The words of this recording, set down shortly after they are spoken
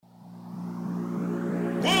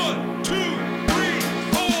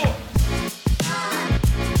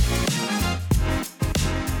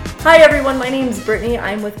Hi everyone, my name is Brittany.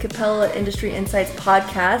 I'm with Capella Industry Insights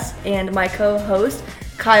podcast and my co-host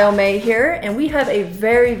Kyle May here, and we have a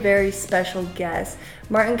very, very special guest,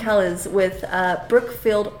 Martin Caliz with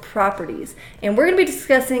Brookfield Properties, and we're going to be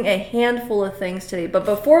discussing a handful of things today. But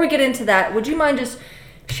before we get into that, would you mind just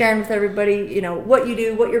sharing with everybody, what you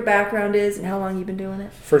do, what your background is, and how long you've been doing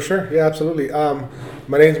it? For sure, yeah, absolutely.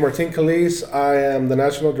 My name is Martin Caliz. I am the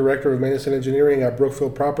National Director of Maintenance and Engineering at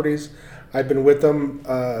Brookfield Properties. I've been with them.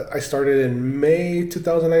 I started in May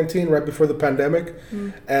 2019, right before the pandemic,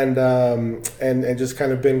 and just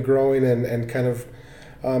kind of been growing and kind of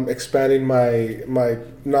expanding my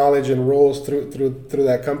knowledge and roles through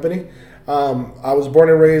that company. I was born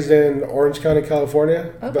and raised in Orange County,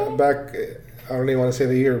 California. Okay. Back, I don't even want to say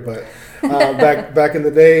the year, but back in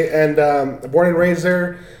the day, and born and raised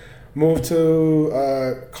there. Moved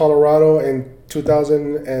to Colorado in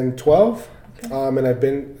 2012. And I've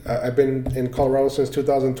been in Colorado since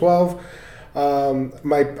 2012.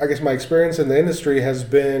 My experience in the industry has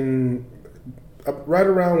been right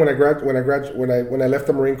around when I left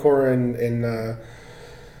the Marine Corps in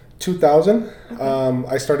 2000.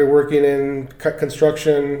 I started working in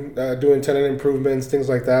construction, doing tenant improvements, things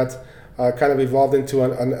like that. Kind of evolved into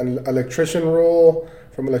an electrician role.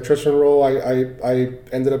 From electrician role, I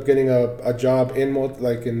ended up getting a job in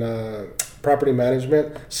property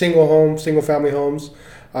management, single family homes.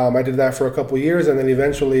 I did that for a couple of years, and then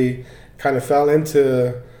eventually kind of fell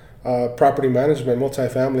into property management,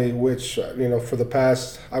 multifamily, which, for the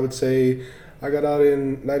past, I would say, I got out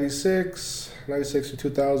in 96 to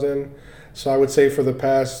 2000. So I would say for the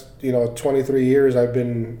past, 23 years, I've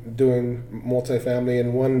been doing multifamily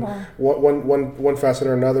in one facet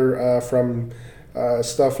or another, from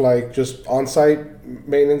stuff like just on-site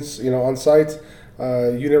maintenance, on-site,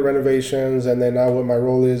 unit renovations, and then now what my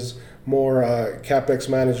role is more CapEx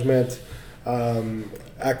management,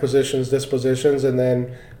 acquisitions, dispositions, and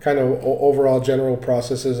then kind of overall general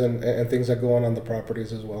processes and things that go on the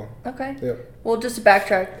properties as well. Okay. Yep. Well, just to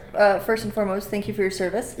backtrack, first and foremost, thank you for your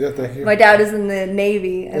service. Yeah, thank you. My dad is in the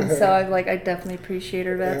Navy, and so I definitely appreciate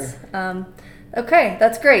our vets. Yeah. Okay,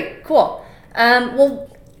 that's great. Cool. Well,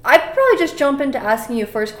 I'd probably just jump into asking you a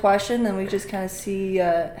first question, then we just kind of see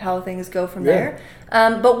how things go from there.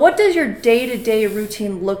 But what does your day-to-day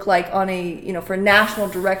routine look like on for a national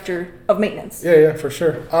director of maintenance? Yeah, for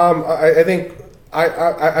sure. I think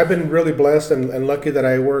I've been really blessed and lucky that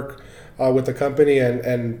I work with the company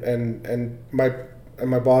and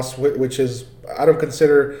my boss, which is,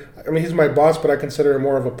 he's my boss, but I consider him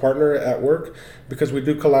more of a partner at work because we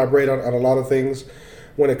do collaborate on a lot of things.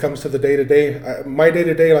 When it comes to the day-to-day, my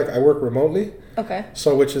day-to-day, I work remotely. Okay.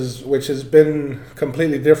 So which has been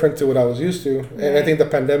completely different to what I was used to, right. And I think the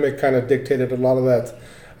pandemic kind of dictated a lot of that,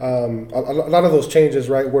 a lot of those changes,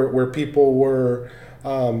 right? Where people were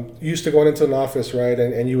used to going into an office, right,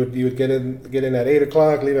 and you would get in at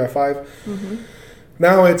 8:00, leave at 5. Mm-hmm.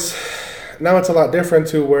 Now it's a lot different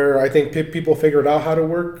to where I think people figured out how to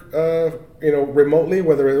work, remotely,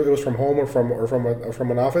 whether it was from home or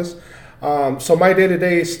from an office. So my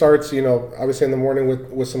day-to-day starts, obviously in the morning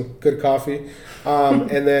with some good coffee,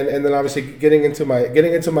 and then obviously getting into my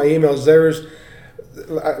emails. There's,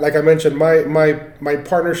 like I mentioned, my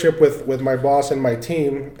partnership with my boss and my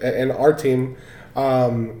team and our team.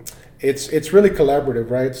 It's really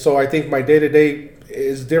collaborative, right? So I think my day-to-day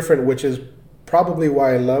is different, which is probably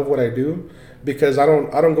why I love what I do, because I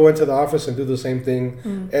don't go into the office and do the same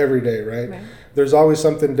thing every day, right? There's always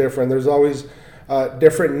something different. There's always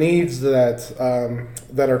different needs that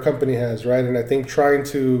our company has, right? And I think trying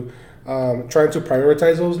to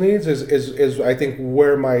prioritize those needs is I think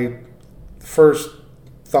where my first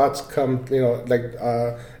thoughts come,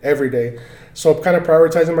 every day. So kind of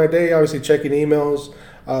prioritizing my day, obviously checking emails,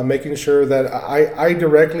 making sure that I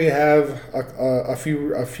directly have a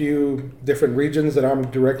few different regions that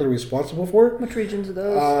I'm directly responsible for. Which regions are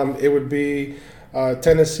those? It would be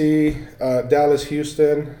Tennessee, Dallas,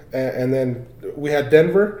 Houston, and then we had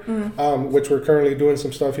Denver, which we're currently doing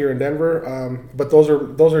some stuff here in Denver. But those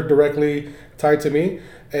are directly tied to me.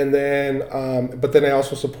 And then, but then I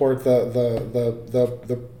also support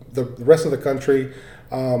the rest of the country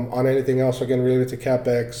on anything else again related to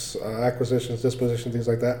CapEx, acquisitions, disposition, things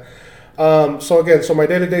like that. So my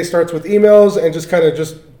day-to-day starts with emails and just trying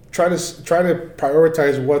to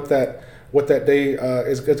prioritize what that day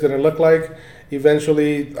is going to look like.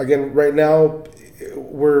 Eventually, again, right now,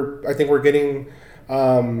 I think we're getting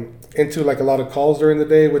into a lot of calls during the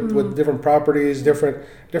day with different properties, different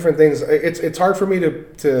things. It's hard for me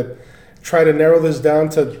to try to narrow this down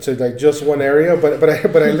to just one area, but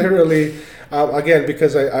I literally again,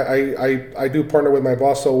 because I do partner with my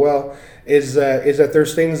boss so well, is that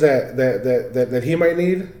there's things that he might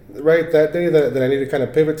need right that day that I need to kind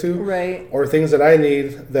of pivot to, right, or things that I need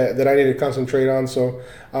that I need to concentrate on. So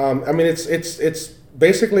I mean, it's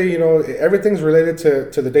basically, everything's related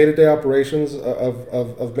to the day-to-day operations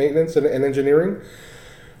of maintenance and engineering,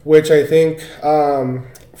 which I think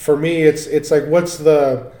for me it's like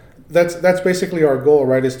that's basically our goal,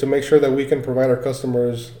 right? Is to make sure that we can provide our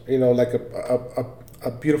customers, like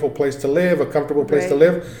a beautiful place to live, a comfortable place to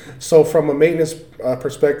live. So from a maintenance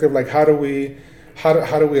perspective, like how do we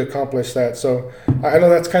accomplish that? So I know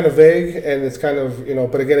that's kind of vague, and it's kind of,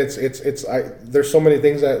 but again, there's so many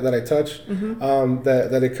things that I touch,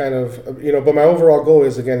 that it kind of, but my overall goal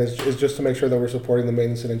is just to make sure that we're supporting the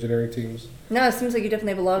maintenance and engineering teams. No, it seems like you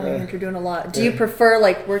definitely have a lot of things. You're doing a lot. Do you prefer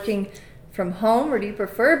like working from home, or do you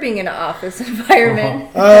prefer being in an office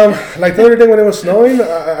environment? Like the other day when it was snowing,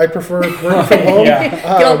 I prefer working from home. Get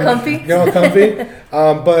all comfy.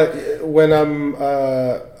 But when I'm,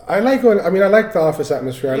 I like the office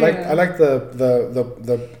atmosphere. I like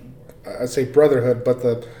the I'd say brotherhood, but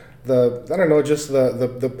the I don't know, just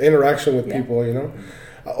the interaction with people.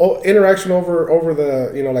 Interaction over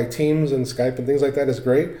the like Teams and Skype and things like that is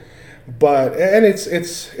great. But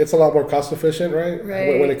it's a lot more cost efficient, right?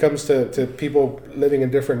 When it comes to people living in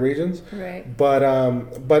different regions, right? But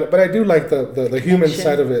I do like the human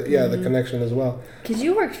side of it, the connection as well. Because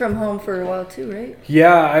you worked from home for a while too, right?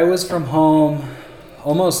 Yeah, I was from home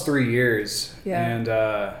almost 3 years, and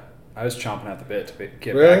I was chomping at the bit to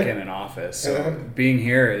get back in an office. So being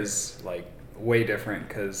here is like way different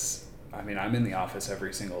because I'm in the office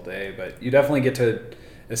every single day, but you definitely get to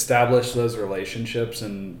establish those relationships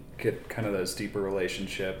and get kind of those deeper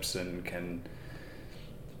relationships and can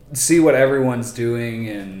see what everyone's doing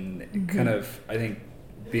and kind of, I think,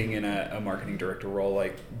 being in a marketing director role,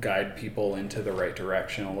 like guide people into the right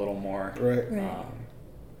direction a little more. Right.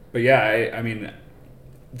 But yeah, I mean,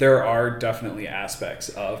 there are definitely aspects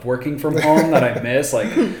of working from home that I miss, like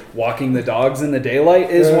walking the dogs in the daylight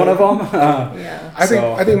is one of them. I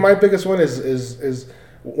think my biggest one is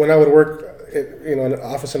when I would work in an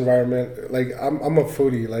office environment. Like I'm a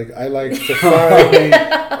foodie. Like I like to find.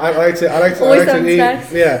 I like to eat.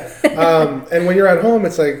 Snacks. Yeah. And when you're at home,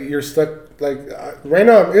 it's like you're stuck. Like right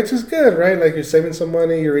now, it's just good, right? Like you're saving some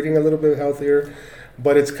money. You're eating a little bit healthier,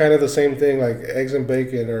 but it's kind of the same thing, like eggs and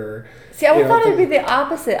bacon or. See, I would thought it'd be the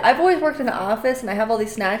opposite. I've always worked in an office and I have all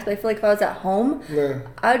these snacks, but I feel like if I was at home,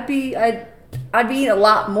 I'd be eating a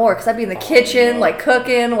lot more because I'd be in the kitchen, like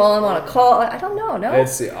cooking while I'm on a call. I don't know. No,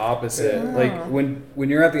 it's the opposite. Like when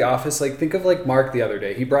you're at the office, like think of like Mark the other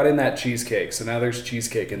day. He brought in that cheesecake, so now there's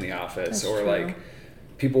cheesecake in the office. That's true. Like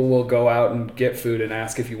people will go out and get food and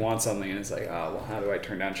ask if you want something, and it's like, oh well, how do I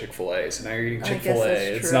turn down Chick-fil-A? So now you're eating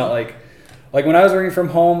Chick-fil-A. It's not like when I was working from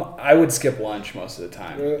home, I would skip lunch most of the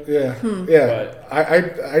time. But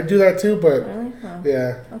I do that too, but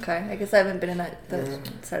Okay, I guess I haven't been in that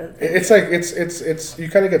side of the thing. It's like it's you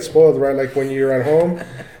kind of get spoiled, right? Like when you're at home,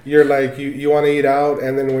 you're like you want to eat out,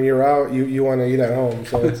 and then when you're out, you want to eat at home.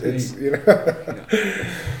 So it's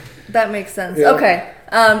That makes sense. Yeah. Okay,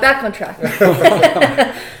 back on track.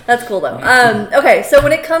 That's cool though. Okay, so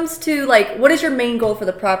when it comes to like, what is your main goal for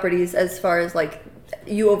the properties as far as like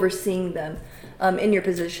you overseeing them in your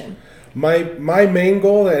position? My main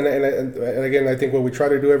goal, and again, I think what we try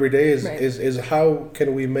to do every day is how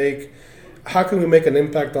can we make an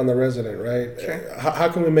impact on the resident, right? Sure. How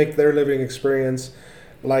can we make their living experience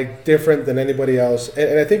like different than anybody else?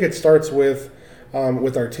 And I think it starts with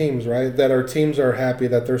our teams, right? That our teams are happy,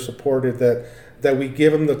 that they're supported, that we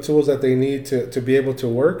give them the tools that they need to be able to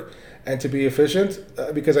work and to be efficient.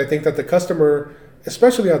 Because I think that the customer,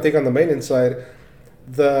 especially I think on the maintenance side,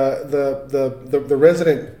 the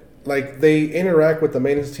resident, like they interact with the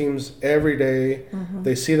maintenance teams every day.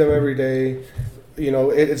 They see them every day.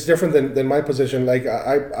 It's different than my position. Like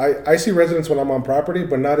I see residents when I'm on property,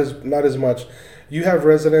 but not as much. You have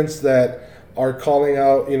residents that are calling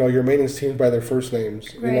out your maintenance team by their first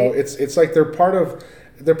names. Right. It's like they're part of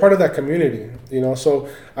that community. So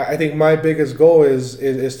I think my biggest goal is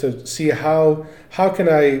to see how can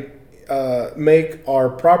I make our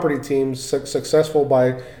property teams successful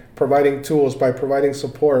by providing tools, by providing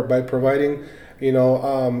support, by providing, we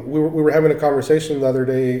were having a conversation the other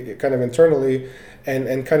day kind of internally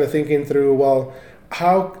and kind of thinking through, well,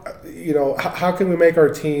 how can we make our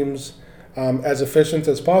teams as efficient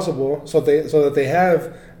as possible so that they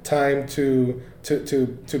have time to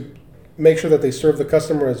make sure that they serve the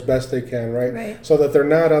customer as best they can, right? So that they're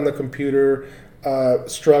not on the computer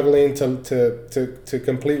struggling to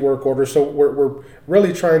complete work orders. So we're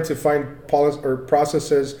really trying to find policies or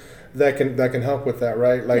processes that can help with that,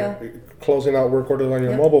 right? Like closing out work orders on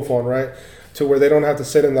your Yep. mobile phone, right? To where they don't have to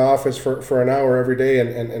sit in the office for an hour every day,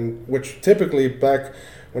 and which typically back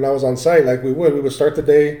when I was on site, like we would start the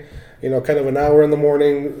day, kind of an hour in the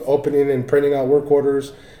morning, opening and printing out work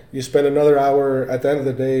orders. You spend another hour at the end of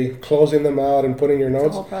the day closing them out and putting your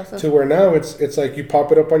notes. To where now it's like you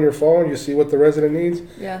pop it up on your phone, you see what the resident needs,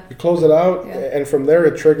 you close it out, and from there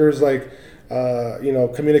it triggers like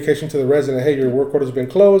communication to the resident. Hey, your work order's been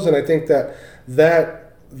closed, and I think that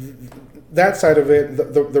side of it,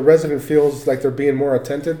 the resident feels like they're being more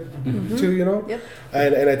attended to, Yep.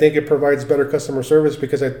 and I think it provides better customer service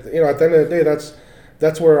because at the end of the day,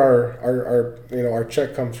 that's where our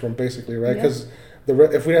check comes from, basically, right? Because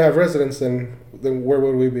if we didn't have residents, then where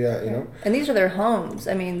would we be at, And these are their homes.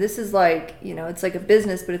 I mean, this is like, it's like a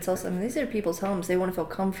business, but it's also, these are people's homes. They want to feel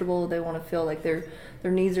comfortable. They want to feel like their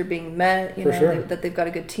needs are being met, that they've got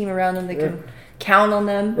a good team around them. They can count on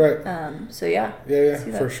them. Right. So yeah.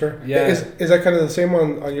 For sure. Yeah. Is that kind of the same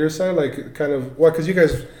on your side? Like kind of because you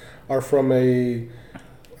guys are from a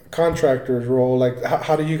contractor's role. Like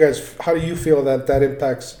how do you feel that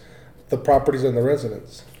impacts the properties and the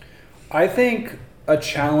residents? I think a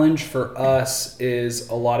challenge for us is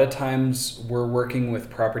a lot of times we're working with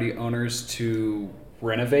property owners to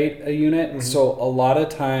renovate a unit. Mm-hmm. So a lot of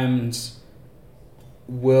times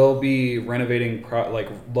we'll be renovating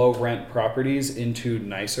low rent properties into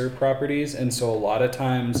nicer properties. And so a lot of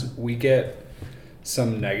times we get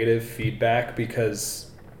some negative feedback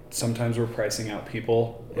because sometimes we're pricing out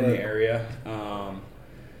people in the area.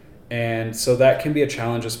 And so that can be a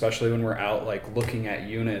challenge, especially when we're out looking at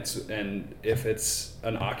units. And if it's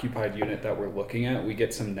an occupied unit that we're looking at, we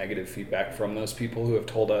get some negative feedback from those people who have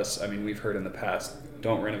told us, we've heard in the past,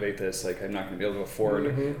 don't renovate this. I'm not going to be able to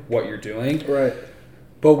afford what you're doing. Right.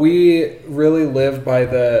 But we really live by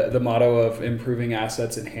the motto of improving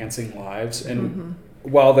assets, enhancing lives. And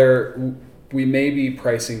while we may be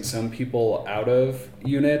pricing some people out of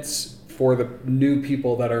units, for the new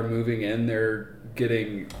people that are moving in, they're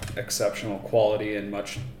getting exceptional quality and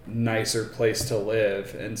much nicer place to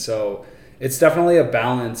live. And so it's definitely a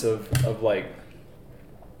balance of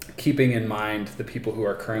keeping in mind the people who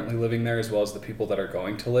are currently living there as well as the people that are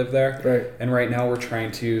going to live there. Right. And right now we're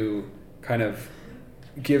trying to kind of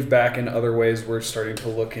give back in other ways. We're starting to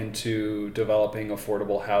look into developing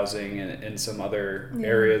affordable housing in some other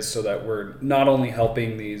areas so that we're not only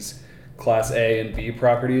helping these Class A and B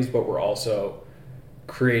properties, but we're also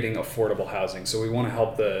creating affordable housing. So we want to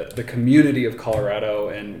help the community of Colorado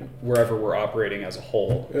and wherever we're operating as a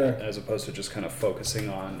whole, as opposed to just kind of focusing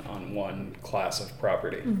on one class of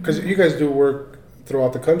property. Because you guys do work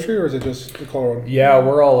throughout the country, or is it just Colorado? Yeah,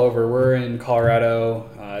 we're all over. We're in Colorado,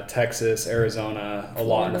 Texas, Arizona, a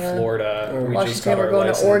lot in Florida. We Washington, just got our we're going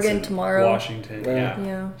to license Oregon in tomorrow. Washington,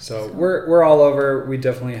 yeah. So we're all over. We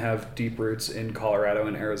definitely have deep roots in Colorado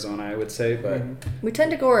and Arizona, I would say, but we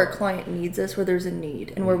tend to go where our client needs us, where there's a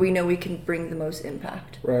need, and where we know we can bring the most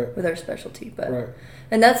impact with our specialty. But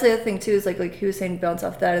and that's the other thing too, is like he was saying, bounce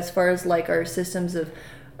off that as far as our systems of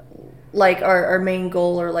our main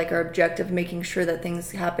goal or our objective, making sure that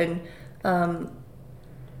things happen,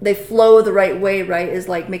 they flow the right way, right? Is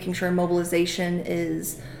making sure mobilization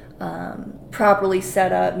is properly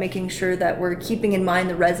set up, making sure that we're keeping in mind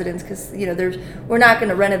the residents, because we're not going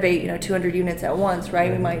to renovate 200 units at once,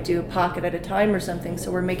 right? We might do a pocket at a time or something.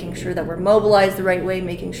 So we're making sure that we're mobilized the right way,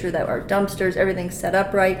 making sure that our dumpsters, everything's set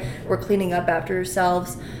up right, we're cleaning up after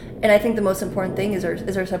ourselves. And I think the most important thing is our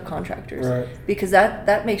subcontractors, because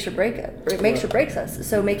that makes or breaks us.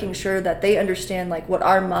 So making sure that they understand what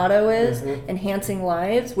our motto is, enhancing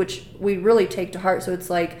lives, which we really take to heart. So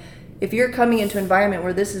it's if you're coming into an environment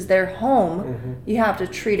where this is their home, you have to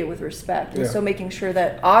treat it with respect. And so making sure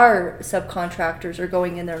that our subcontractors are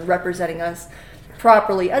going in there and representing us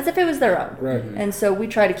properly as if it was their own. Right. And so we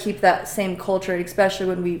try to keep that same culture, especially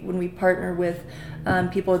when we partner with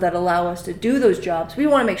people that allow us to do those jobs. We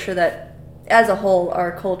want to make sure that as a whole,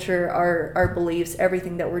 our culture, our beliefs,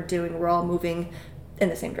 everything that we're doing, we're all moving in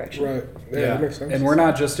the same direction. Right. Yeah, that makes sense. And we're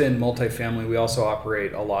not just in multifamily. We also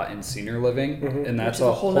operate a lot in senior living, and that's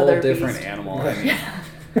a whole different beast. animal.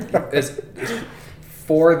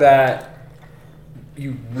 For that,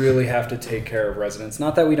 you really have to take care of residents.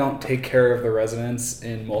 Not that we don't take care of the residents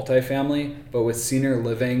in multifamily, but with senior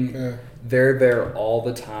living, they're there all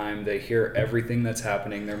the time. They hear everything that's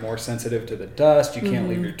happening. They're more sensitive to the dust. You can't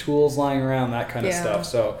leave your tools lying around, that kind of stuff.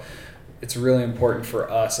 So it's really important for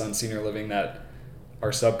us on senior living that our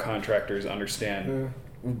subcontractors understand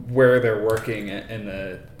where they're working in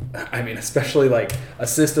especially like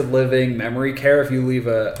assisted living, memory care. If you leave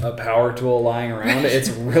a power tool lying around, it's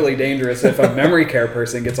really dangerous if a memory care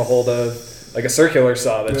person gets a hold of like a circular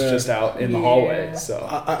saw that's just out in the hallway. So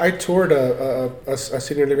I toured a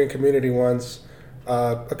senior living community once,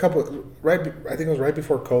 I think it was right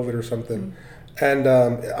before COVID or something, and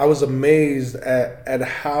I was amazed at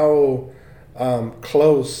how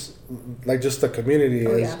close like just the community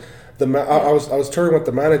is. Yeah. I was touring with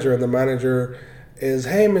the manager, and the manager is,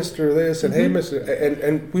 hey, Mr. This, and hey, Mr.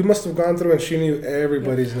 And we must have gone through, and she knew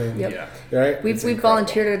everybody's name. Yep. Yeah. Right? We've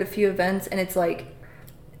volunteered at a few events, and it's like,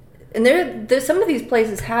 and there's some of these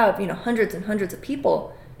places have, hundreds and hundreds of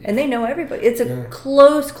people, and they know everybody. It's a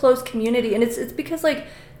close community, and it's because, like,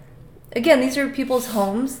 again, these are people's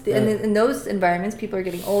homes, and in those environments, people are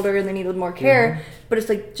getting older and they need a little more care. But it's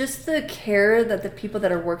like just the care that the people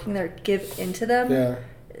that are working there give into them. Yeah.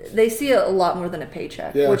 They see a lot more than a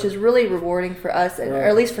paycheck, which is really rewarding for us, or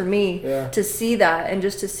at least for me, to see that, and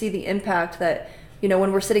just to see the impact that,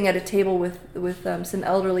 when we're sitting at a table with some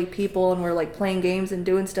elderly people and we're like playing games and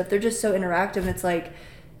doing stuff, they're just so interactive, and it's like,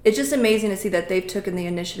 it's just amazing to see that they've taken the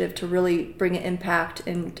initiative to really bring an impact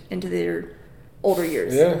into their older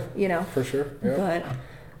years. Yeah, for sure. Yeah. But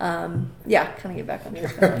kind of get back on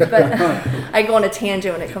track. But I go on a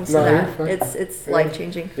tangent when it comes to that. It's life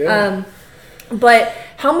changing. Yeah. But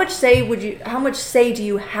how much say do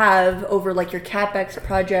you have over like your CapEx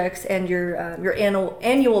projects and your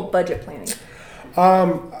annual budget planning?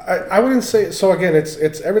 I wouldn't say so. Again,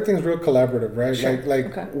 it's everything's real collaborative, right?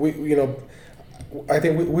 Sure. We I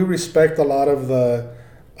think we respect a lot of the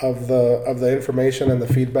information and the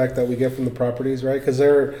feedback that we get from the properties, right? Because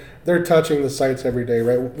they're touching the sites every day,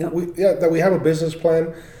 right? Yep. That we have a business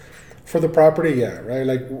plan for the property, right?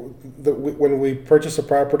 Like when we purchase a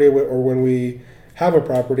property or when we have a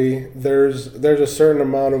property, there's a certain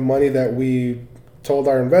amount of money that we told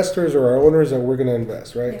our investors or our owners that we're going to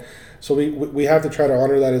invest, right? Yeah. So we have to try to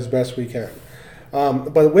honor that as best we can.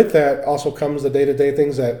 But with that also comes the day-to-day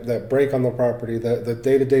things that break on the property, the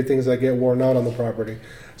day-to-day things that get worn out on the property.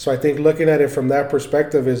 So I think looking at it from that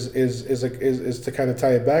perspective is to kind of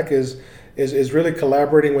tie it back is really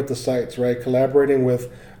collaborating with the sites, right? Collaborating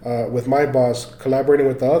with my boss, collaborating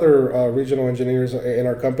with the other regional engineers in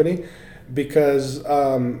our company, because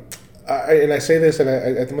I say this, and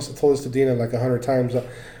I must have told this to Dina like 100 times,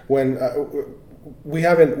 when we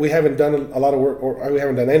haven't done a lot of work, or we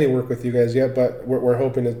haven't done any work with you guys yet, but we're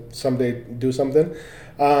hoping to someday do something.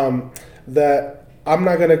 That I'm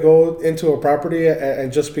not gonna go into a property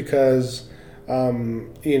and just because like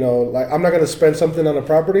I'm not gonna spend something on a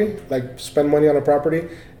property, like spend money on a property,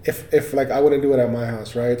 if like I wouldn't do it at my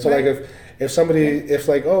house, right? So like if somebody, if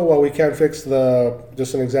like, oh well, we can't fix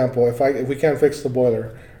just an example, if we can't fix the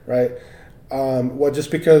boiler, right? Well,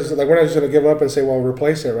 just because like we're not just gonna give up and say, well,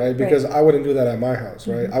 replace it, right? Because I wouldn't do that at my house,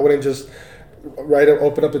 right? I wouldn't just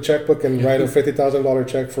open up the checkbook and write a $50,000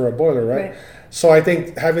 check for a boiler, right? So I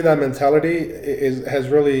think having that mentality has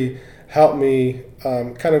really helped me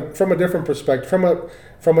kind of from a different perspective,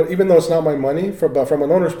 from even though it's not my money, but from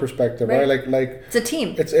an owner's perspective, right? Like it's a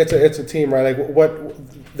team. It's a team, right?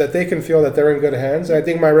 Like that they can feel that they're in good hands. And I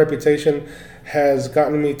think my reputation has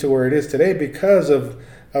gotten me to where it is today because of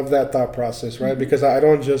that thought process, right? Because I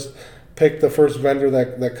don't just pick the first vendor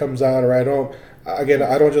that comes out, or I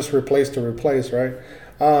don't just replace to replace, right?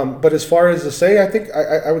 But as far as to say, I think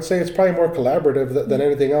I would say it's probably more collaborative than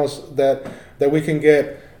anything else that we can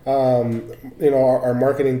get our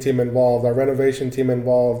marketing team involved, our renovation team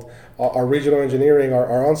involved, our regional engineering,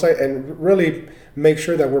 our on-site, and really make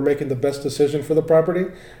sure that we're making the best decision for the property.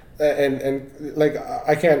 And like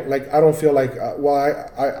I can't, like I don't feel like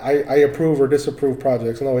I approve or disapprove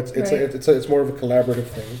projects. No, it's more of a collaborative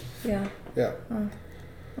thing. Yeah.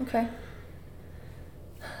 Okay.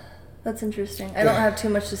 That's interesting. I don't have too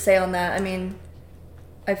much to say on that. I mean,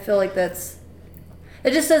 I feel like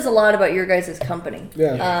it just says a lot about your guys' company.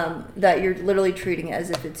 Yeah. That you're literally treating it as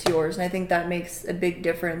if it's yours. And I think that makes a big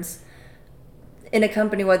difference in a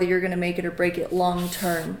company, whether you're going to make it or break it long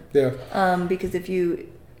term. Yeah. Because if you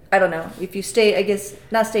stay, I guess,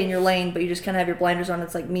 not stay in your lane, but you just kind of have your blinders on,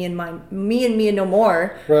 it's like me and no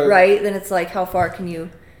more, right? Then it's like, how far can you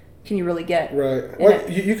really get? Right. Well,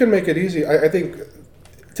 you can make it easy. I think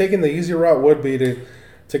taking the easy route would be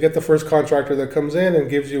to get the first contractor that comes in and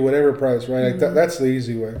gives you whatever price, right? Like that's the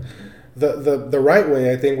easy way. The right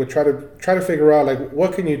way, I think, would try to figure out like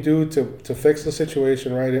what can you do to fix the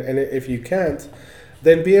situation, right? And if you can't,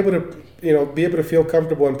 then be able to feel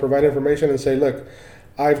comfortable and provide information and say, look,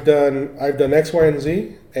 I've done X, Y, and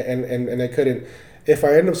Z, and I couldn't. if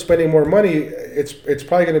I end up spending more money, it's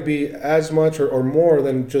probably going to be as much or more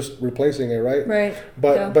than just replacing it, right? Right.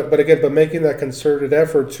 But again, making that concerted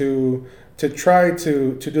effort to try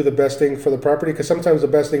to do the best thing for the property, because sometimes the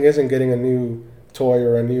best thing isn't getting a new toy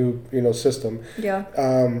or a new system. Yeah.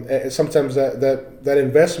 Sometimes that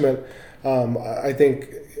investment, I think,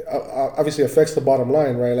 obviously affects the bottom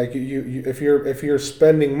line, right? Like you if you're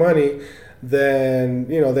spending money, then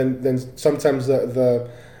then sometimes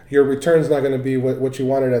your return's not going to be what you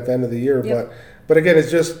wanted at the end of the year. Yep. But again,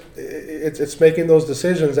 it's making those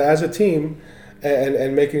decisions as a team,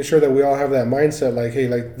 and making sure that we all have that mindset. Like, hey,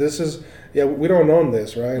 like this is we don't own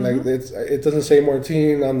this, right? Mm-hmm. Like it doesn't say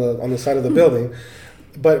Martine on the side of the building,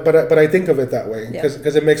 but I think of it that way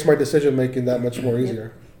because it makes my decision making that much more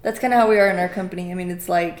easier. That's kind of how we are in our company. I mean, it's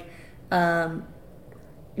like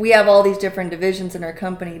we have all these different divisions in our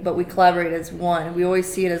company, but we collaborate as one. We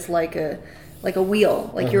always see it as like a wheel.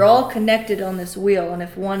 Like you're all connected on this wheel, and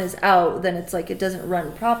if one is out, then it's like it doesn't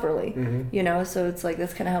run properly. Mm-hmm. So it's like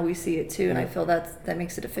that's kind of how we see it too, and I feel that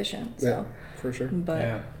makes it efficient. So. Yeah, for sure.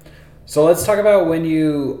 But so let's talk about when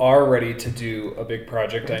you are ready to do a big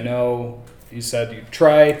project. I know you said you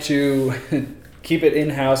try to keep it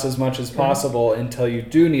in-house as much as possible until you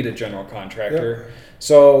do need a general contractor. Yep.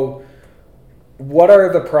 So what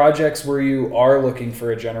are the projects where you are looking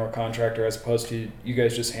for a general contractor as opposed to you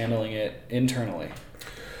guys just handling it internally?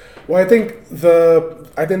 Well, I think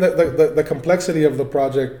the complexity of the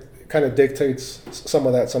project kind of dictates some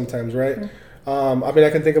of that sometimes, right? Mm-hmm. I mean, I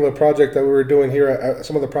can think of a project that we were doing here at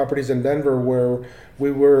some of the properties in Denver where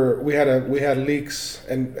we had leaks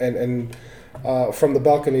and from the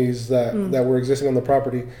balconies that were existing on the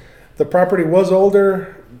property. The property was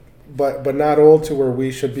older, but not old to where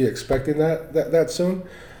we should be expecting that soon.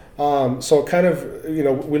 So kind of,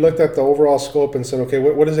 we looked at the overall scope and said, okay,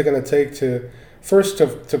 what is it going to take to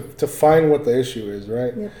find what the issue is,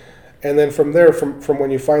 right? Yep. And then from there, from when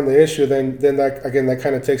you find the issue, then that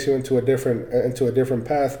kind of takes you into a different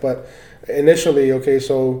path. But initially, okay,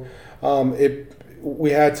 so we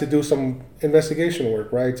had to do some investigation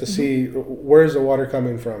work, right, to see where's the water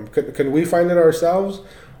coming from. Can we find it ourselves?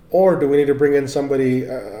 Or do we need to bring in somebody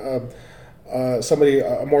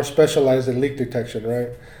more specialized in leak detection, right?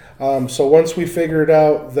 So once we figured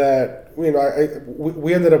out that,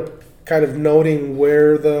 we ended up kind of noting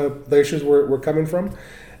where the issues were coming from,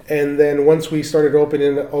 and then once we started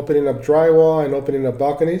opening up drywall and opening up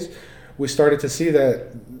balconies, we started to see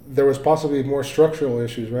that there was possibly more structural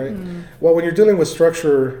issues, right? Well, when you're dealing with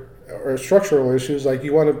structural issues, like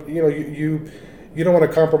you want to, you don't want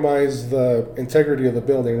to compromise the integrity of the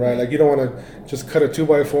building, right? Like you don't want to just cut a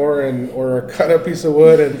 2x4 or cut a piece of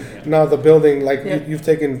wood and now the building, like you've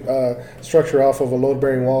taken structure off of a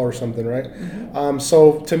load-bearing wall or something, right? Mm-hmm.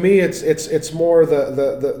 So to me, it's more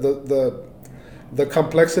the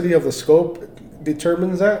complexity of the scope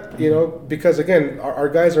determines that, because again, our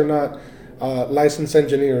guys are not licensed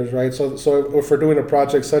engineers, right? So if we're doing a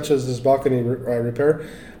project such as this balcony repair,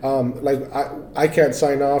 like I can't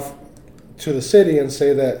sign off to the city and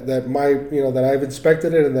say that my that I've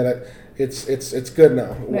inspected it and that it's good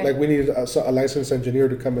now. Right. Like we need a licensed engineer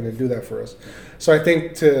to come in and do that for us. So I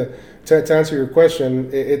think to answer your question,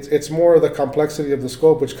 it's more the complexity of the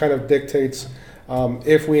scope which kind of dictates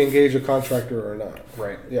if we engage a contractor or not.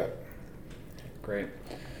 Right. Yeah. Great.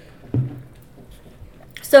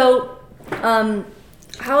 So,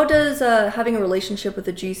 how does having a relationship with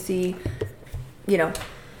a GC,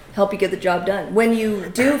 help you get the job done? When you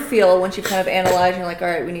do feel, once you've kind of analyzed, you're like, all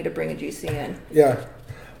right, we need to bring a GC in. Yeah.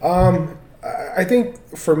 I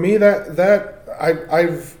think for me that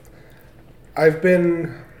I've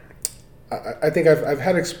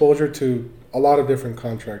had exposure to a lot of different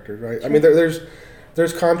contractors, right? Sure. I mean, there's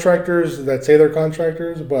contractors that say they're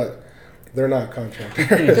contractors, but they're not contractors.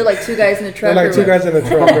 They're like two guys in a truck. They're like two guys in a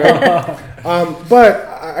truck, right? But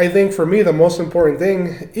I think for me, the most important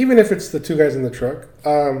thing, even if it's the two guys in the truck,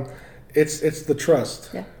 it's the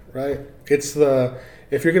trust, right? It's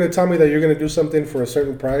if you're going to tell me that you're going to do something for a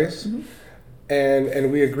certain price,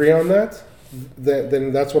 and we agree on that,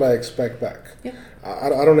 then that's what I expect back. Yeah. I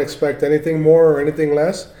don't expect anything more or anything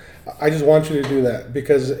less. I just want you to do that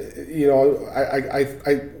because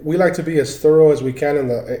we like to be as thorough as we can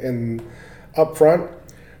in up front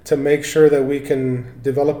to make sure that we can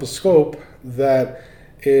develop a scope that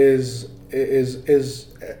is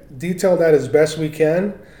detailed out as best we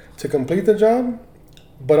can to complete the job,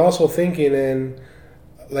 but also thinking in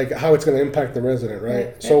like how it's going to impact the resident, right?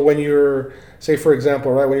 Right. So when you're, say for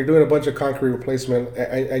example, right, when you're doing a bunch of concrete replacement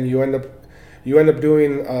and you end up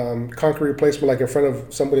doing concrete replacement like in front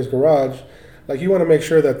of somebody's garage, like you want to make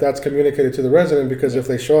sure that that's communicated to the resident, because if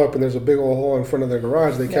they show up and there's a big old hole in front of their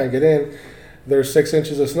garage, they can't get in. There's 6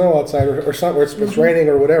 inches of snow outside, or something, or it's raining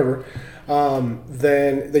or whatever.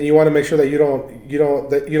 Then you want to make sure that you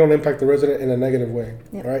don't impact the resident in a negative way,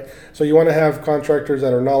 right? So you want to have contractors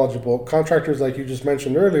that are knowledgeable, contractors like you just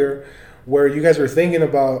mentioned earlier, where you guys are thinking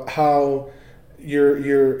about how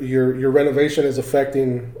your renovation is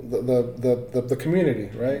affecting the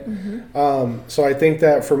community, right? So I think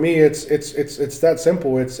that for me, it's that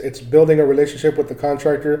simple. It's building a relationship with the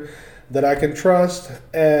contractor that I can trust,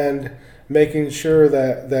 and making sure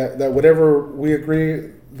that whatever we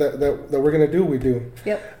agree that we're going to do, we do.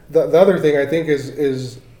 The other thing I think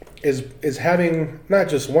is having not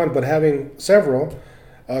just one, but having several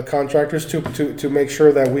contractors to make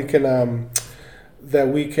sure that we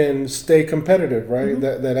can stay competitive, right?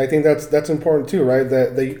 That I think that's important too, right?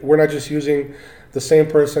 That we're not just using the same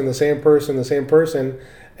person,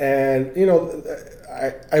 and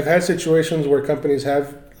I've had situations where companies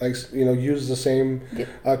have used the same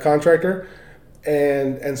contractor.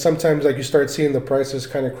 And sometimes you start seeing the prices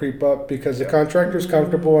kind of creep up because the contractor's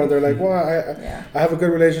comfortable and they're like, well, I have a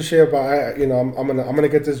good relationship. I'm gonna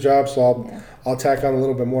get this job, so I'll tack on a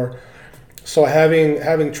little bit more. So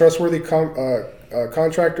having trustworthy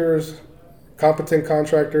contractors, competent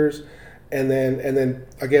contractors, and then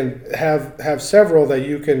again have several that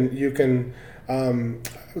you can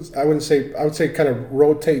I would say kind of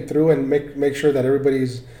rotate through and make sure that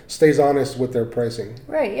everybody's stays honest with their pricing.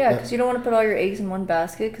 Right, yeah, because you don't want to put all your eggs in one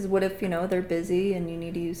basket, because what if, they're busy and you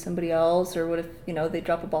need to use somebody else, or what if, they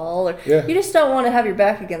drop a ball, or you just don't want to have your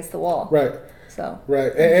back against the wall. Right. So.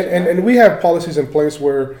 Right, and we have policies in place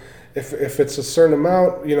where if it's a certain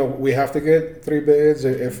amount, we have to get 3 bids.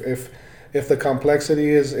 If the complexity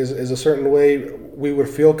is a certain way, we would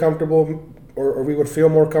feel comfortable, or we would feel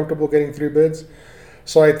more comfortable getting 3 bids.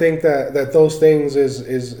 So I think that those things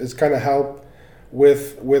is kind of help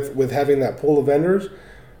with having that pool of vendors.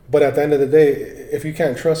 But at the end of the day, if you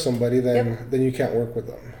can't trust somebody, then you can't work with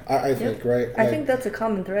them. I think, right? I think that's a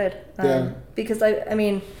common thread. Because I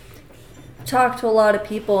mean, talk to a lot of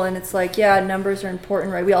people, and it's like, numbers are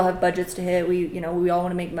important, right? We all have budgets to hit. We all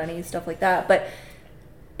want to make money, stuff like that. But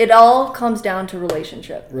it all comes down to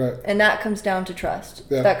relationship, right? And that comes down to trust.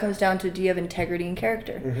 That comes down to, do you have integrity and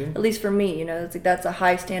character? At least for me, it's like that's a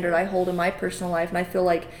high standard I hold in my personal life, and I feel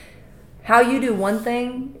like how you do one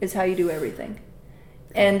thing is how you do everything.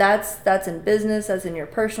 And that's in business, that's in your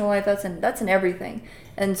personal life, that's in everything.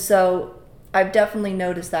 And so I've definitely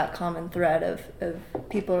noticed that common thread of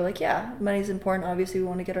people are like, money's important, obviously we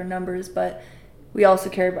want to get our numbers, but we also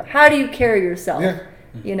care about how do you carry yourself?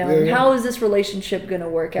 And how is this relationship going to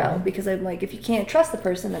work out? Because I'm like, if you can't trust the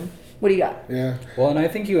person, then what do you got? Well, and I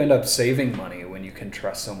think you end up saving money when you can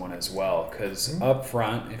trust someone as well, because up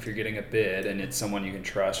front, if you're getting a bid and it's someone you can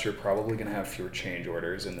trust, you're probably going to have fewer change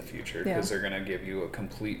orders in the future, because they're going to give you a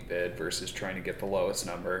complete bid versus trying to get the lowest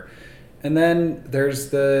number. And then there's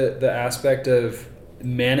the aspect of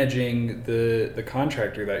managing the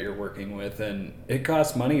contractor that you're working with, and it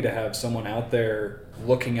costs money to have someone out there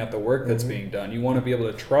looking at the work that's being done. You want to be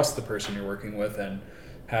able to trust the person you're working with and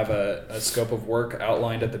have a scope of work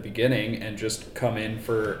outlined at the beginning, and just come in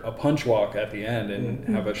for a punch walk at the end and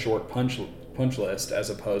have a short punch list, as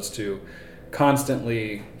opposed to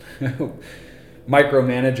constantly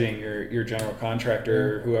micromanaging your general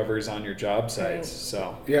contractor, or whoever's on your job sites.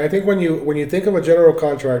 So I think when you think of a general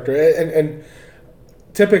contractor, and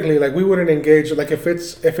typically, we wouldn't engage, if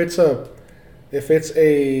it's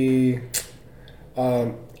a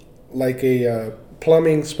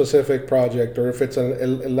plumbing specific project, or if it's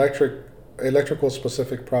an electrical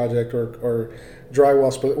specific project, or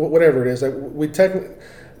drywall whatever it is,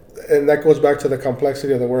 and that goes back to the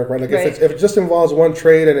complexity of the work, right? If it just involves one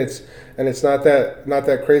trade and it's not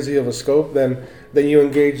that crazy of a scope, then you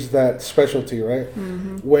engage that specialty, right?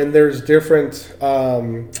 When there's different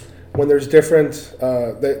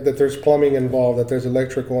that there's plumbing involved, that there's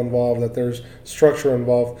electrical involved, that there's structure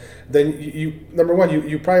involved, then you number one,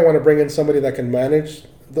 you probably want to bring in somebody that can manage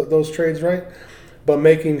those trades, right? But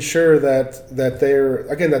making sure that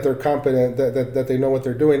they're competent, that they know what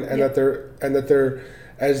they're doing, and that they're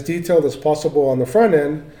as detailed as possible on the front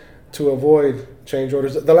end to avoid change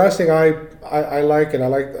orders. The last thing I like, and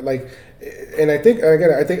I think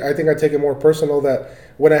I take it more personal, that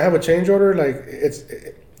when I have a change order,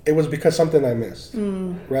 it was because something I missed,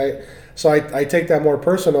 right? So I take that more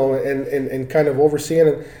personal and kind of overseeing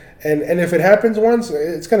it. And if it happens once,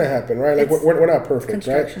 it's going to happen, right? We're not perfect,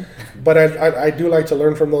 right? But I do like to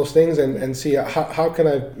learn from those things and see how can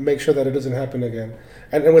I make sure that it doesn't happen again.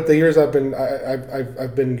 And with the years I've been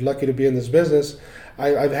lucky to be in this business,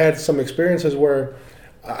 I've had some experiences where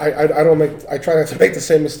I try not to make the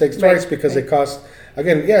same mistakes twice because it costs.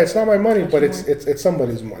 Again, yeah, it's not my money, but it's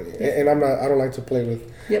somebody's money, and I don't like to play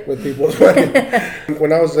with people's money.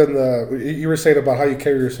 When I was you were saying about how you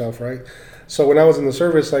carry yourself, right? So when I was in the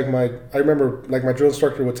service, I remember my drill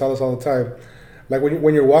instructor would tell us all the time, like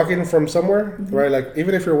when you're walking from somewhere, right? Like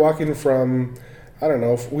even if you're walking from, I don't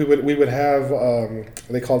know, we would have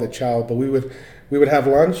they called it chow, but we would have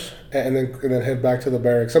lunch and then head back to the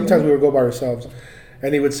barracks. Sometimes we would go by ourselves.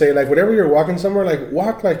 And he would say, like, whenever you're walking somewhere, like,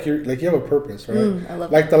 walk like you have a purpose, right? I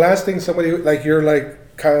love like, the last thing somebody, like, you're,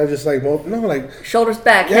 like, kind of just like, well, no, like... Shoulders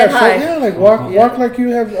back, head high. Yeah, like, walk like you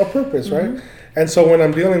have a purpose, right? And so when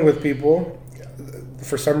I'm dealing with people,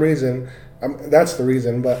 for some reason, that's the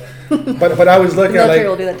reason, but I was looking at, like...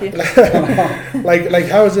 will do that to you. like,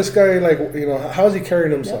 how is this guy, like, how is he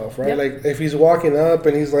carrying himself, right? Like, if he's walking up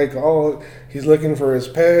and he's, like, he's looking for his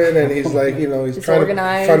pen and he's like, he's trying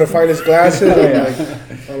to find his glasses.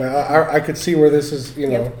 And I could see where this is,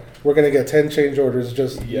 we're going to get 10 change orders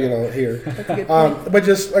just, here. That's a good point. But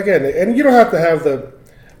just, again, and you don't have to have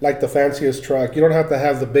the fanciest truck. You don't have to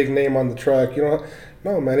have the big name on the truck.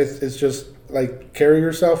 No, man, it's just, like, carry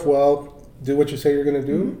yourself well, do what you say you're going to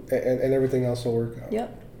do, and everything else will work out.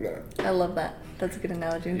 Yep. Yeah. I love that. That's a good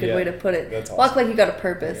analogy and good way to put it. That's awesome. Walk like you got a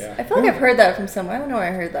purpose. Yeah. I feel like I've heard that from somewhere. I don't know where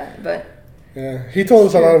I heard that, but... Yeah, he told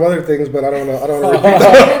us a lot of other things, but I don't know. I don't know.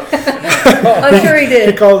 I'm sure he did.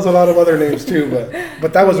 He called us a lot of other names too,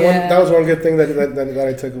 but that was one good thing that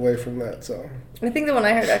I took away from that. So I think that when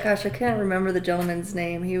I heard that, gosh, I can't remember the gentleman's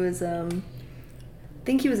name. He was, I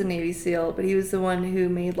think he was a Navy SEAL, but he was the one who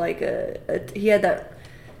made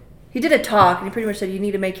he did a talk, and he pretty much said, you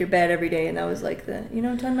need to make your bed every day, and that was like what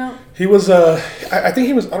I'm talking about? He was, I think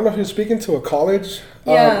he was, I don't know if he was speaking to a college.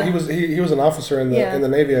 Yeah. He was an officer in the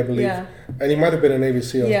Navy, I believe. Yeah. And he might have been a Navy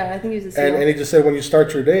SEAL. Yeah, I think he was a SEAL. And he just said, when you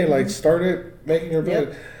start your day, like, start it making your bed.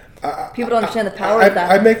 Yep. People don't understand the power of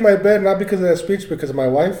that. I make my bed not because of that speech, because of my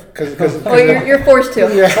wife. You're forced to.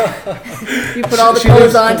 Yeah. You put all the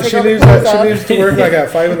clothes on, take all the clothes off. She leaves to work like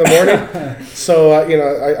at 5 a.m. So,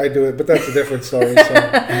 I do it, but that's a different story. So.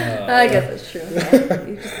 I guess that's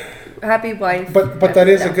true. Happy wife. But that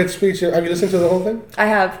is a good speech. Have you listened to the whole thing? I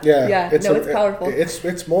have. Yeah. It's powerful.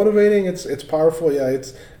 It's motivating. It's powerful. Yeah.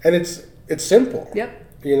 It's simple. Yep.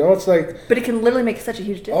 It's like... But it can literally make such a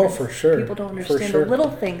huge difference. Oh, for sure. People don't understand the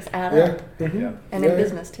little things add up. Mm-hmm. Yeah. And in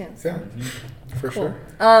business, too. So. Yeah, for cool.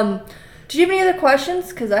 sure. Did you have any other questions?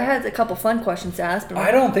 Because I had a couple fun questions to ask. But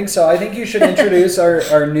I don't think so. I think you should introduce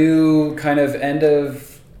our new kind of end of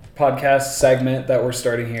podcast segment that we're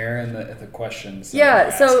starting here and the questions.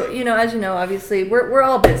 Yeah, so, as you know, obviously, we're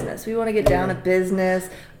all business. We want to get down to business.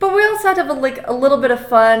 But we also have to have a little bit of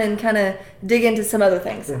fun and kind of dig into some other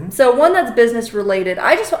things. Mm-hmm. So one that's business related,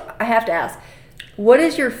 I have to ask, what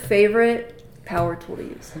is your favorite power tool to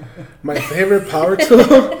use? My favorite power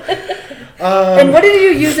tool? And what did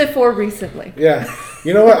you use it for recently? Yeah.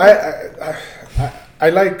 You know what? I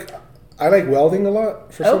like welding a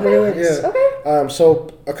lot for some reason. Yeah. Okay. So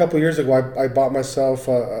a couple of years ago, I bought myself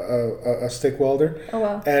a stick welder. Oh,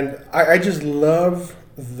 wow. And I just love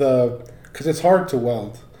because it's hard to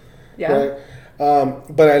weld. Yeah. Right?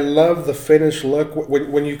 But I love the finished look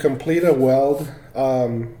when you complete a weld,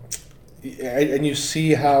 and you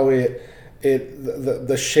see how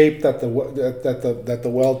the shape that the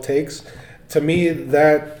weld takes. To me,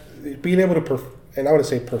 that being able to and I want to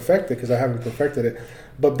say perfect it because I haven't perfected it,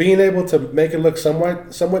 but being able to make it look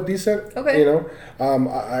somewhat decent,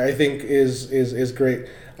 I think is great.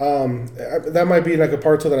 That might be like a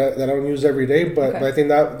part tool that I don't use every day, but I think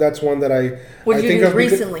that's one that I. What did you think use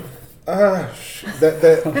recently?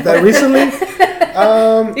 That recently.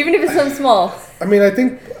 Even if it's something small. I mean, I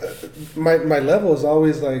think my level is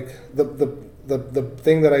always like the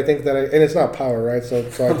thing that I think that and it's not power, right? So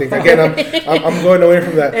I think again I'm going away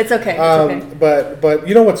from that. It's okay. But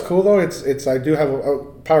you know what's cool though? It's I do have a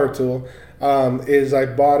power tool. Is I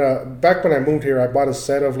bought back when I moved here, I bought a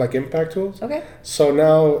set of like impact tools. Okay. So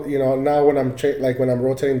now when I'm when I'm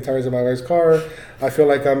rotating the tires of my wife's car, I feel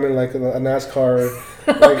like I'm in like a NASCAR.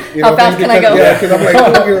 Like, How fast can I go? Yeah, because I'm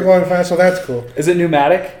like, you're going fast, so that's cool. Is it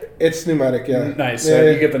pneumatic? It's pneumatic, yeah. Nice. So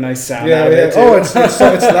you get the nice sound out of it too. Oh, it's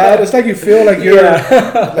loud. It's like you feel like you're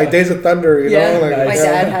like Days of Thunder, you know? Like, my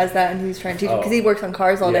dad has that, and he's trying to teach because he works on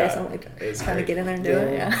cars all day, so I'm like trying to get in there and do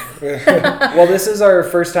it. Yeah. Well, this is our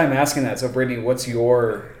first time asking that. So, Brittany, what's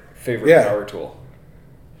your favorite power tool?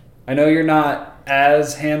 I know you're not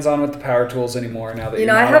as hands-on with the power tools anymore now that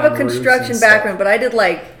I have a construction background, but I did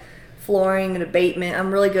like flooring and abatement.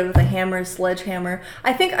 I'm really good with a hammer, sledgehammer.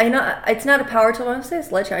 I think I know it's not a power tool. I don't say a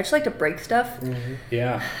sledgehammer. I just like to break stuff. Mm-hmm.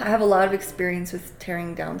 Yeah. I have a lot of experience with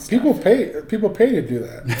tearing down stuff. People pay to do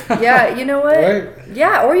that. Yeah, you know what? Right?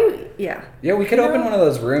 Yeah, or you. Yeah. Yeah, we could open one of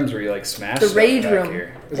those rooms where you like smash the stuff rage back room.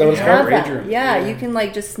 Here. Is that what it's called? Rage room. Yeah, you can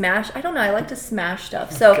like just smash. I don't know. I like to smash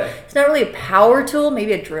stuff. So it's not really a power tool.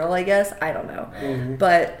 Maybe a drill, I guess. I don't know. Mm-hmm.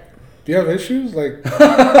 But do you have issues like?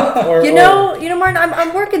 you know, Martin.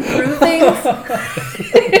 I'm working through things.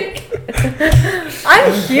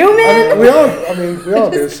 I'm human. We all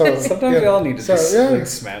do. So sometimes we all need to just like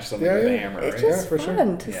smash something with a hammer. It's right? just for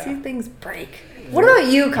fun sure. to see things break. What about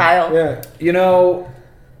you, Kyle? Yeah. You know,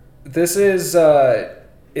 this is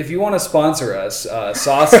if you want to sponsor us,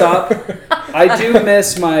 Saw Stop. I do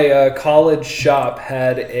miss my college shop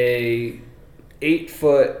had a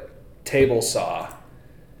 8-foot table saw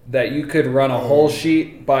that you could run a whole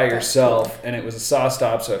sheet by yourself, and it was a saw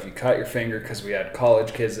stop. So if you cut your finger, because we had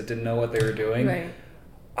college kids that didn't know what they were doing, Right.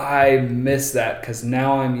 I miss that because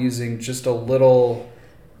now I'm using just a little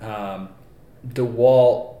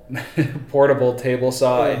DeWalt portable table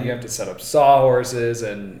saw, and you have to set up sawhorses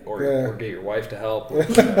or get your wife to help,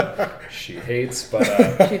 which she hates, but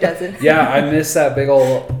She doesn't. yeah, I miss that big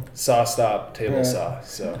old saw stop table saw.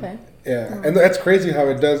 So Okay. Yeah, and that's crazy how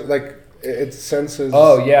it does. Like it senses.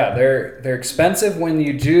 oh yeah, they're expensive when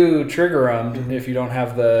you do trigger them if you don't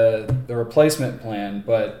have the replacement plan.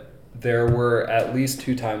 But there were at least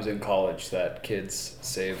 2 times in college that kids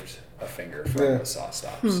saved a finger from the saw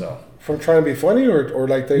stop. So From trying to be funny or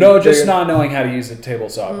like they just not knowing how to use a table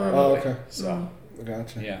saw properly. Oh, okay. So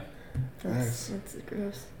Gotcha. Yeah. That's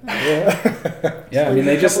gross. Yeah, I mean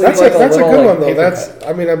they just That's leave like that's a a little good like, one though. paper That's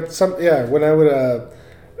cut. when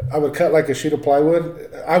I would cut like a sheet of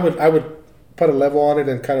plywood. I would put a level on it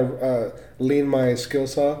and kind of lean my skill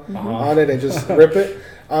saw on it and just rip it.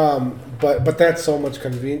 But that's so much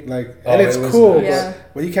convenient. Like, and it's cool. nice.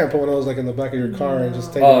 But you can't put one of those like in the back of your car and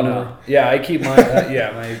just take. Oh it no! Yeah, I keep my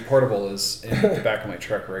my portable is in the back of my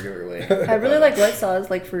truck regularly. I really like wet saws,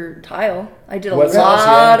 like for tile. I did a Wet saws,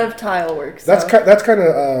 lot of tile work. So. That's kind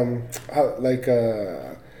of like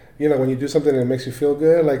when you do something and it makes you feel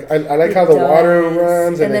good. Like I like how the water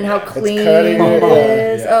runs and then how clean it's cutting it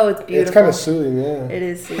is. Yeah. Oh, it's beautiful. It's kind of soothing. Yeah. It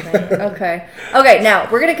is soothing. Okay. Okay.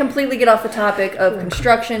 Now we're gonna completely get off the topic of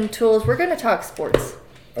construction tools. We're gonna talk sports.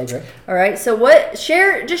 Okay. All right. So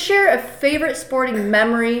share a favorite sporting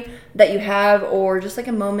memory that you have, or just like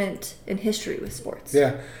a moment in history with sports.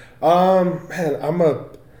 Yeah. Man,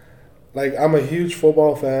 I'm a huge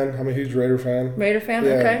football fan. I'm a huge Raider fan. Raider fan.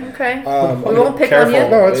 Yeah. Okay. We won't pick careful. on you.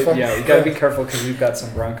 No, it's fine. Yeah, you gotta be careful because we've got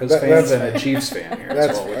some Broncos fans and a Chiefs fan here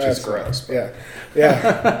as well, which is gross. But.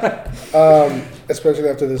 Yeah. Especially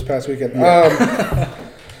after this past weekend.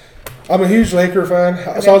 I'm a huge Laker fan.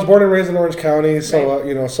 Okay. So I was born and raised in Orange County,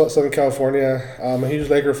 so Southern California. I'm a huge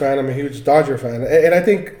Laker fan. I'm a huge Dodger fan, and I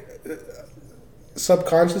think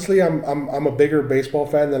subconsciously I'm a bigger baseball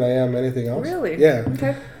fan than I am anything else. Really? Yeah.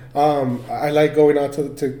 Okay. I like going out to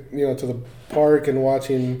the park and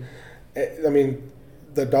watching. I mean,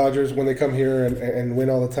 the Dodgers when they come here and win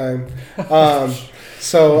all the time. But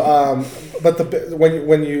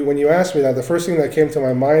when you asked me that, the first thing that came to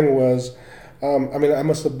my mind was, I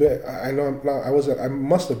must have been. I know I'm not. I wasn't. I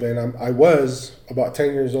must have been. I was about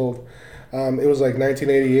 10 years old. It was like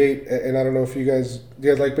 1988, and I don't know if you guys. Do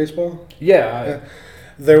you guys like baseball? Yeah.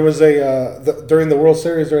 There was during the World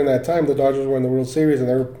Series during that time, the Dodgers were in the World Series and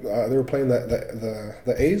they were playing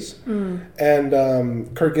the A's, and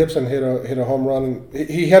Kirk Gibson hit a home run.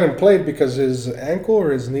 He hadn't played because his ankle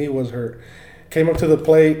or his knee was hurt. Came up to the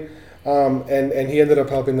plate, and he ended up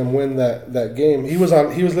helping them win that game. He was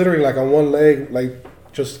literally like on one leg, like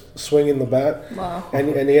just swinging the bat. Wow.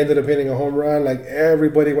 And he ended up hitting a home run. Like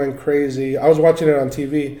everybody went crazy. I was watching it on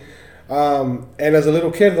TV. And as a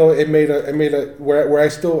little kid, though, it made a where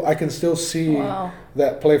I can still see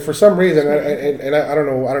that play for some reason, and I don't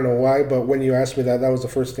know why, but when you asked me that was the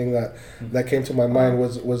first thing that came to my mind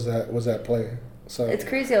was that play. So it's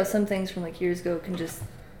crazy how some things from like years ago can just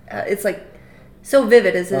it's like so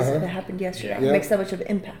vivid as if it happened yesterday. It makes that much of an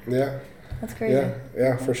impact. Yeah, that's crazy.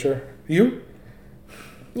 Yeah, for sure. You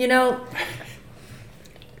know.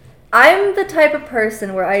 I'm the type of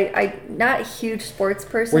person where I not a huge sports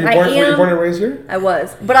person. Were you born and raised here? I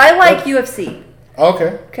was. But I like UFC.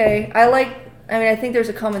 Okay. Okay. I think there's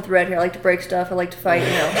a common thread here. I like to break stuff. I like to fight,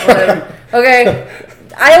 whatever. Okay.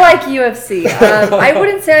 I like UFC. I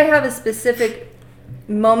wouldn't say I have a specific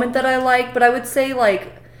moment that I like, but I would say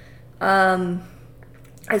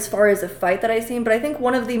as far as a fight that I've seen, but I think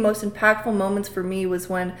one of the most impactful moments for me was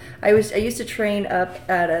when I used to train up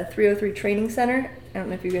at a 303 training center I don't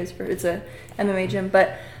know if you guys heard. It's a MMA gym,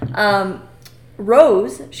 but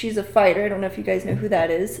Rose, she's a fighter. I don't know if you guys know who that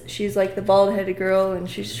is. She's like the bald-headed girl, and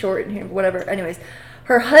she's short and whatever. Anyways,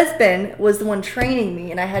 her husband was the one training me,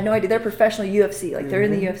 and I had no idea. They're professional UFC, like they're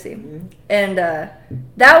in the UFC. Mm-hmm. And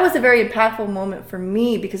that was a very impactful moment for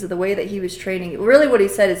me because of the way that he was training. Really what he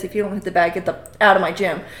said is, if you don't hit the bag, get out of my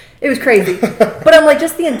gym. It was crazy. But I'm like,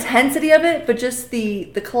 just the intensity of it, but just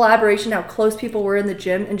the collaboration, how close people were in the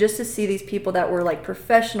gym, and just to see these people that were like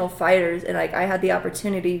professional fighters, and like I had the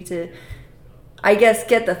opportunity to, I guess,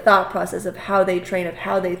 get the thought process of how they train, of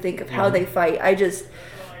how they think, of how they fight.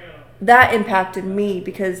 That impacted me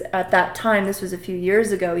because at that time, this was a few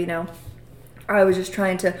years ago, you know, I was just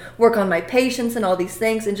trying to work on my patience and all these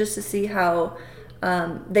things, and just to see how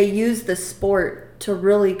they use the sport to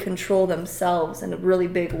really control themselves in a really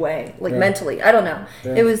big way, like mentally. I don't know.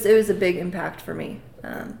 Yeah. It was a big impact for me.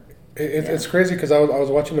 It's crazy because I was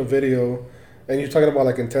watching a video, and you're talking about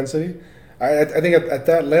like intensity. I think at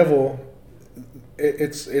that level,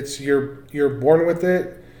 it's you're born with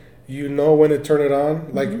it. You know when to turn it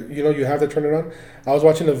on. Like, you know, you have to turn it on. I was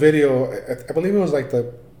watching a video, I believe it was like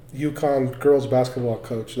the UConn girls basketball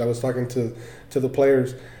coach that was talking to the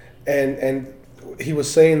players, and he was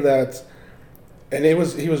saying that, and he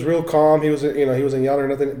was real calm. He wasn't yelling or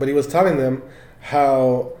nothing, but he was telling them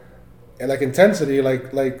how, and like intensity,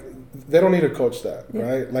 like they don't need to coach that,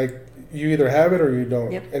 right? Like you either have it or you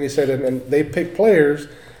don't. Yep. And he said, and they pick players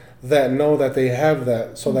that know that they have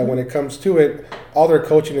that, so that when it comes to it, all their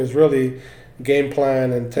coaching is really game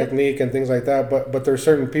plan and technique and things like that. But there's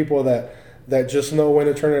certain people that just know when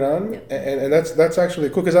to turn it on, and that's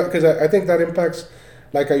actually cool because I think that impacts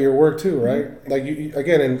like at your work too, right? Like you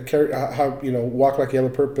again, and carry how walk like you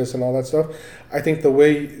have a purpose and all that stuff. I think the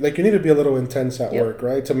way, like, you need to be a little intense at work,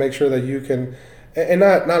 right, to make sure that you can. And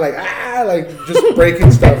not like like just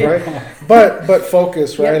breaking stuff, right? But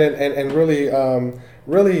focus, right? And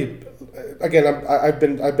really, again, I've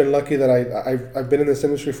been lucky that I've been in this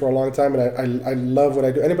industry for a long time, and I love what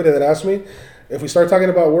I do. Anybody that asks me, if we start talking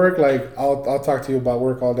about work, like I'll talk to you about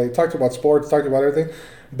work all day. Talk to you about sports, talk to you about everything,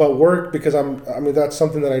 but work, because that's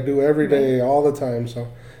something that I do every day, all the time. So,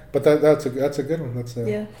 but that's a good one.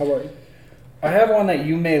 How about you? I have one that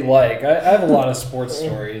you may like. I have a lot of sports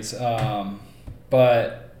stories.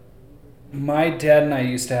 But my dad and I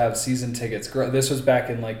used to have season tickets. This was back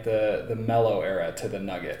in like the Mello era to the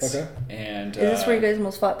Nuggets. Okay. And is this where you guys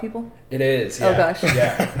almost fought people? It is. Yeah. Oh gosh.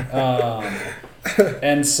 Yeah.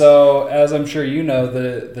 And so, as I'm sure you know,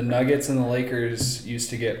 the Nuggets and the Lakers used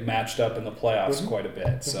to get matched up in the playoffs quite a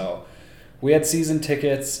bit. So we had season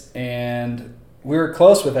tickets, and we were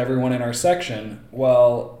close with everyone in our section.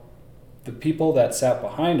 Well, the people that sat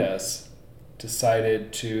behind us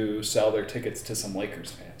decided to sell their tickets to some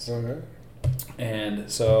Lakers fans. Okay. And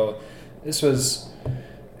so it was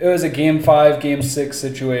a Game 5, Game 6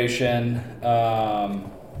 situation,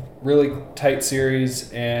 really tight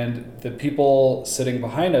series, and the people sitting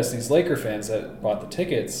behind us, these Laker fans that bought the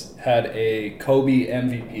tickets, had a Kobe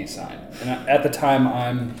MVP sign. And at the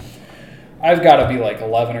time, I've got to be like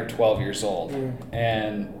 11 or 12 years old,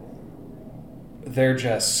 and they're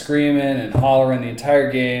just screaming and hollering the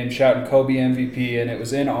entire game, shouting Kobe MVP, and it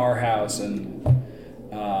was in our house. And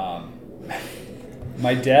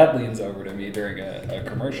my dad leans over to me during a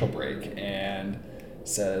commercial break and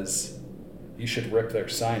says, "You should rip their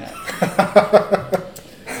sign up."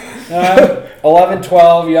 11,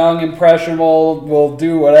 12, young, impressionable, will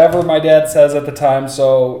do whatever my dad says at the time.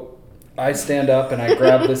 So I stand up and I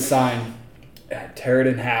grab this sign, and I tear it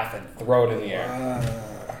in half and throw it in the air. Wow.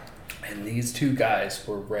 And these two guys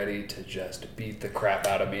were ready to just beat the crap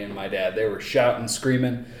out of me and my dad. They were shouting,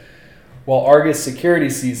 screaming. Well, Argus security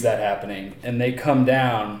sees that happening, and they come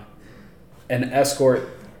down and escort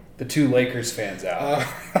the two Lakers fans out.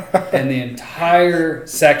 And the entire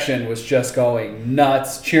section was just going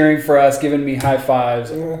nuts, cheering for us, giving me high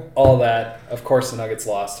fives, all that. Of course, the Nuggets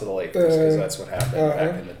lost to the Lakers because that's what happened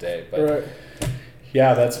back in the day. But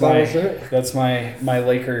yeah, that's my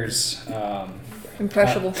Lakers.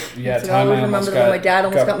 Impressionable. Time I always remember when my dad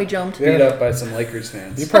almost got me jumped. Beat up by some Lakers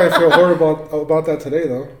fans. You probably feel horrible about that today,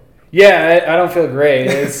 though. Yeah, I don't feel great.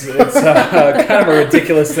 It's kind of a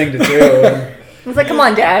ridiculous thing to do. I was like, come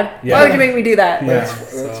on, Dad. Why would you make me do that? Yeah,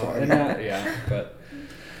 that's fine. But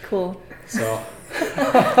cool. So.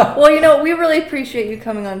 Well, we really appreciate you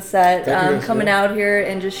coming on set, coming out here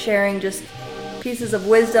and just sharing just pieces of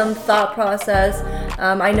wisdom, thought process.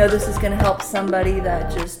 I know this is going to help somebody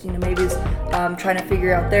that just, maybe is trying to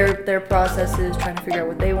figure out their processes, trying to figure out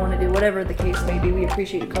what they want to do, whatever the case may be. We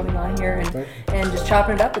appreciate you coming on here and just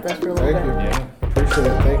chopping it up with us for a little bit. Thank you. Yeah, appreciate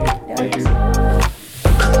it. Thank you. Yeah. Thank you.